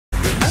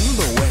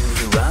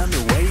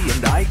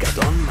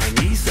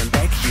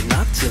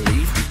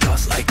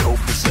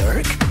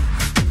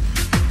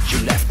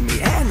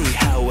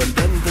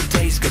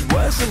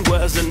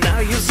flowers, and now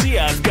you see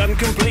I've gone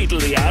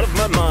completely out of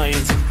my mind.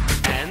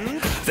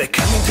 And they're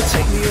coming to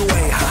take me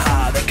away,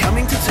 haha. They're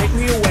coming to take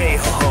me away,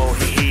 ho ho,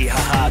 hee hee,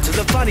 haha. To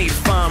the funny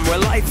farm where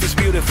life is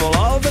beautiful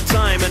all the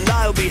time, and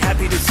I'll be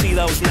happy to see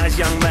those nice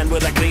young men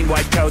with their clean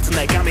white coats, and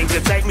they're coming to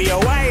take me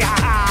away,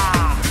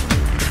 haha.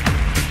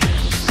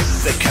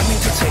 They're coming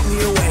to take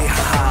me away,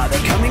 haha.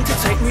 They're coming to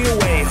take me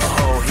away, ho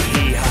ho, hee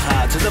hee,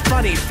 haha. To the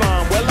funny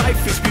farm where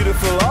life is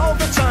beautiful all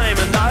the time,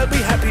 and I'll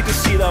be happy to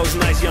see those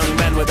nice young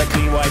men with their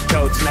clean white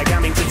coats, and they're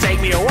coming to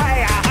take me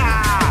away,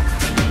 haha.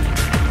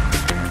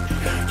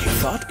 You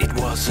thought it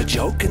was a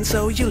joke, and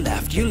so you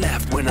laughed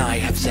when I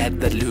have said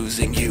that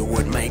losing you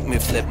would make me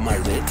flip my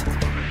lid.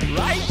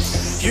 Right?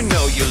 You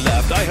know you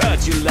laughed, I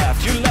heard you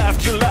laughed, you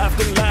laughed, you laughed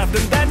and laughed,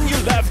 and then you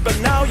left, but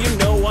now you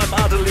know I'm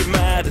utterly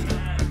mad.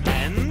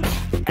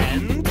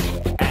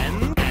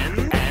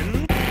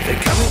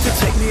 They're coming to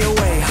take me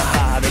away,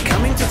 haha. They're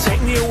coming to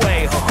take me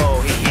away, ho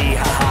ho, hee hee,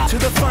 haha. To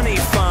the funny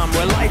farm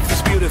where life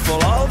is beautiful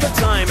all the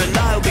time, and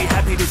I'll be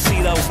happy to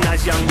see those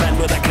nice young men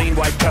with their clean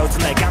white coats,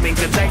 and they're coming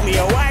to take me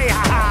away,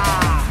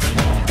 haha.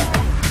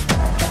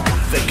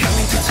 They're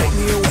coming to take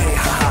me away,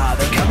 haha.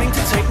 They're coming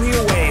to take me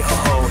away, ho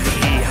ho, hee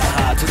hee,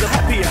 haha. To the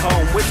happy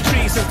home with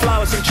trees and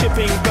flowers and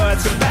chipping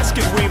birds and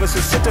basket weavers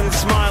who sit and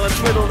smile and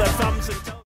twiddle their thumbs and